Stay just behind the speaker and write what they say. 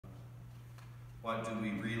What do we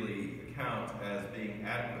really count as being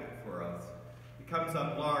adequate for us? It comes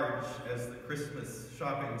up large as the Christmas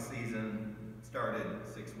shopping season started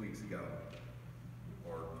 6 weeks ago,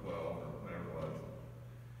 or 12, or whatever it was.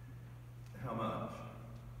 How much?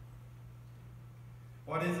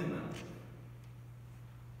 What is enough?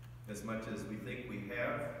 As much as we think we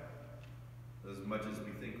have, as much as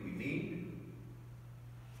we think we need,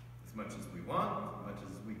 as much as we want, as much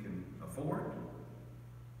as we can afford?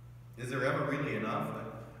 Is there ever really enough?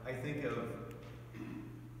 I think of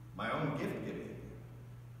my own gift giving.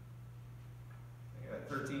 I got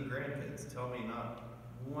 13 grandkids. Tell me not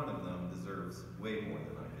one of them deserves way more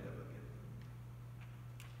than I could ever give.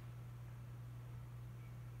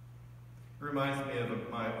 It reminds me of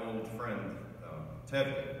my old friend,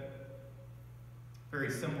 Chafin. Very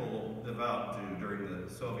simple, devout Jew during the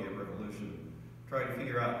Soviet Revolution, trying to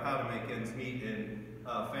figure out how to make ends meet in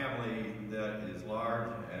a family that is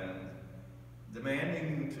large and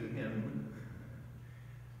demanding to him.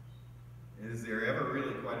 Is there ever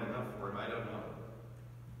really quite enough for him? I don't know.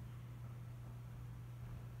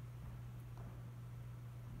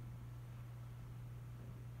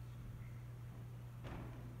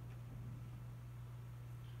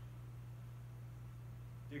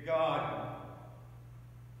 Dear God,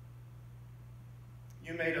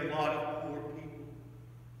 you made a lot of poor people.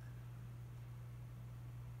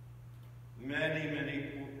 Many, many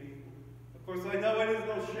poor people. Of course, I know it is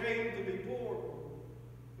no shame to be poor,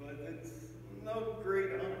 but it's no great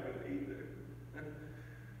honor either.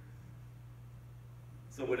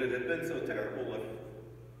 So would it have been so terrible if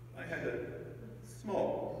I had a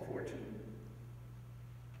small fortune?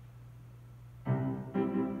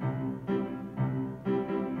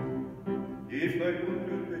 If I were a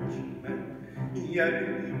rich man,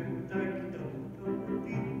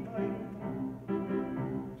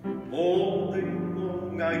 all day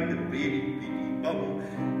long I'd biddy-biddy-bum.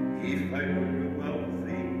 If I were a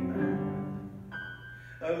wealthy man,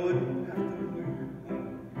 I wouldn't have to work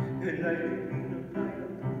hard, and I'd be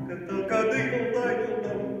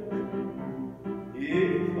a-diddle-diddle-dum.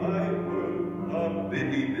 If I were a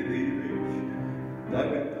biddy-biddy rich,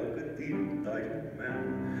 dug-a-dug-a-diddle-diddle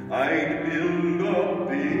man, I'd build a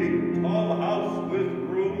big tall house with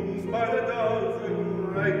rooms by the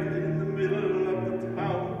dozen right in the middle of the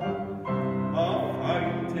town. A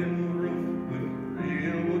fine tin roof with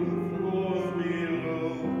real wooden floors below.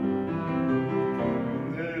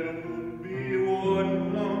 There would be one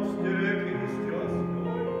long staircase just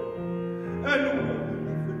going, and one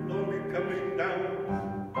different lobby coming down,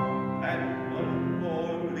 and one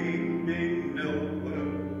more leading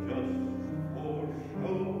nowhere just for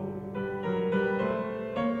show.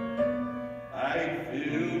 I'd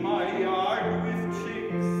fill my yard with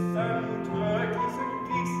chicks and turkeys and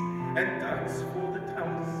geese and ducks for the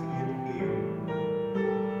town to see and hear,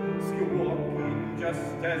 squawking just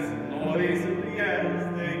as noisily as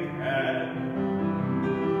they can.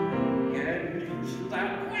 And each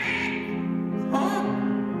loud quack,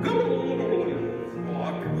 honk,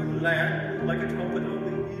 squawk would land like a trumpet on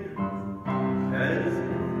the ear, as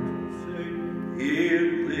if to say, here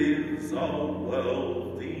lives a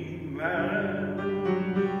wealthy man.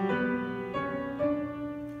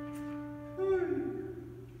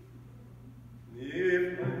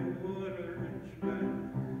 If I were a rich man,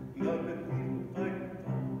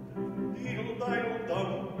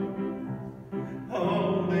 dug-a-diddle-diddle-dum,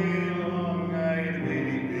 all day long I'd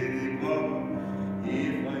biddy-biddy-bum.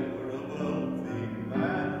 If I were a wealthy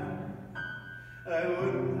man, I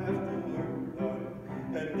wouldn't have to work hard,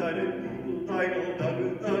 and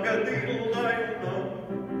dug-a-diddle-diddle-dug-a-diddle-diddle-dum.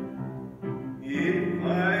 If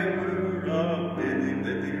I were a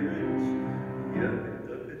bitty-bitty rich,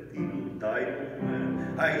 yug-a-dug-a-diddle-diddle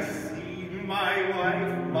man, I see my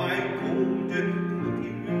wife, my golden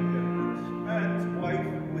pretty rich man's wife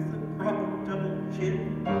with a proper double chin,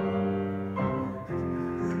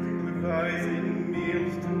 devising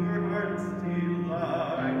meals to her heart's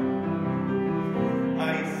delight.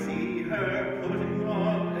 I see her putting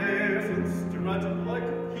on airs and strutting like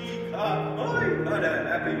a peacock. I'm not a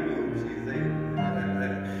happy mood she's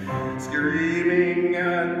in, screaming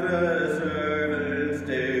at the servants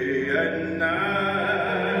day and night.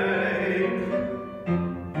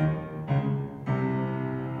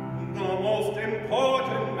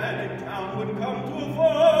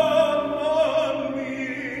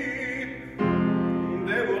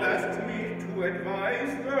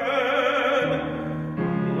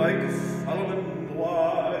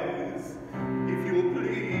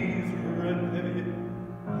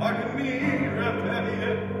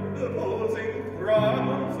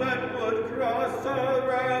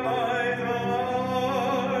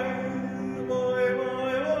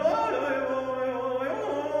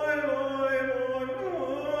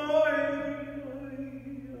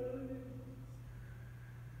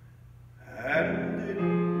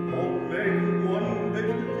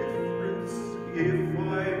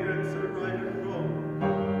 right or wrong.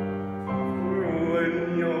 For when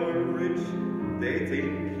you're rich, they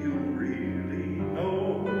think you really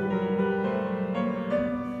know.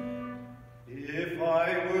 If I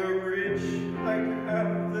were rich, I'd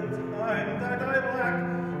have the time that I lack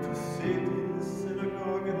to sit in the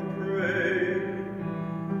synagogue and pray.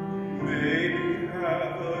 Maybe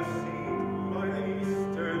have a seat by the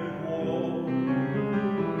eastern wall.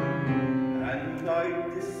 And I'd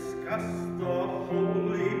discuss the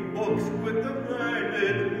holy books with the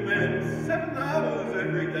learned men 7 hours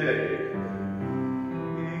every day.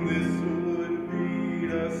 This would be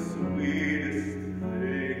the sweetest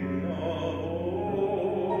thing of all.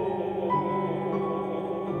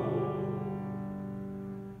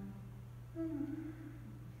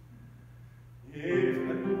 If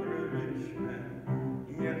I were a rich man,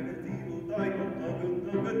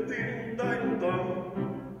 yadda-deedle-diddle-dum,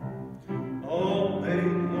 all day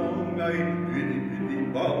long I'd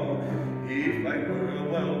biddy-biddy-bum. If I were a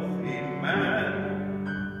wealthy man,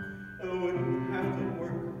 I wouldn't have to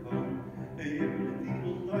work hard.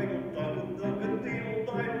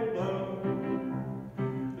 Yadda-deedle-diddle-dum-dum-deedle-diddle-dum.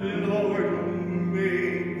 Lord, who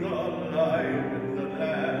made the lion and the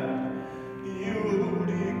lamb, you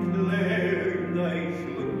declared I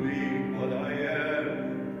should be what I am.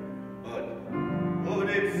 But would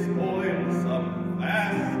it spoil some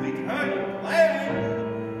vast eternal plan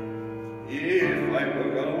if I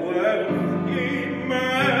were a wealthy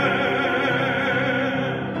man?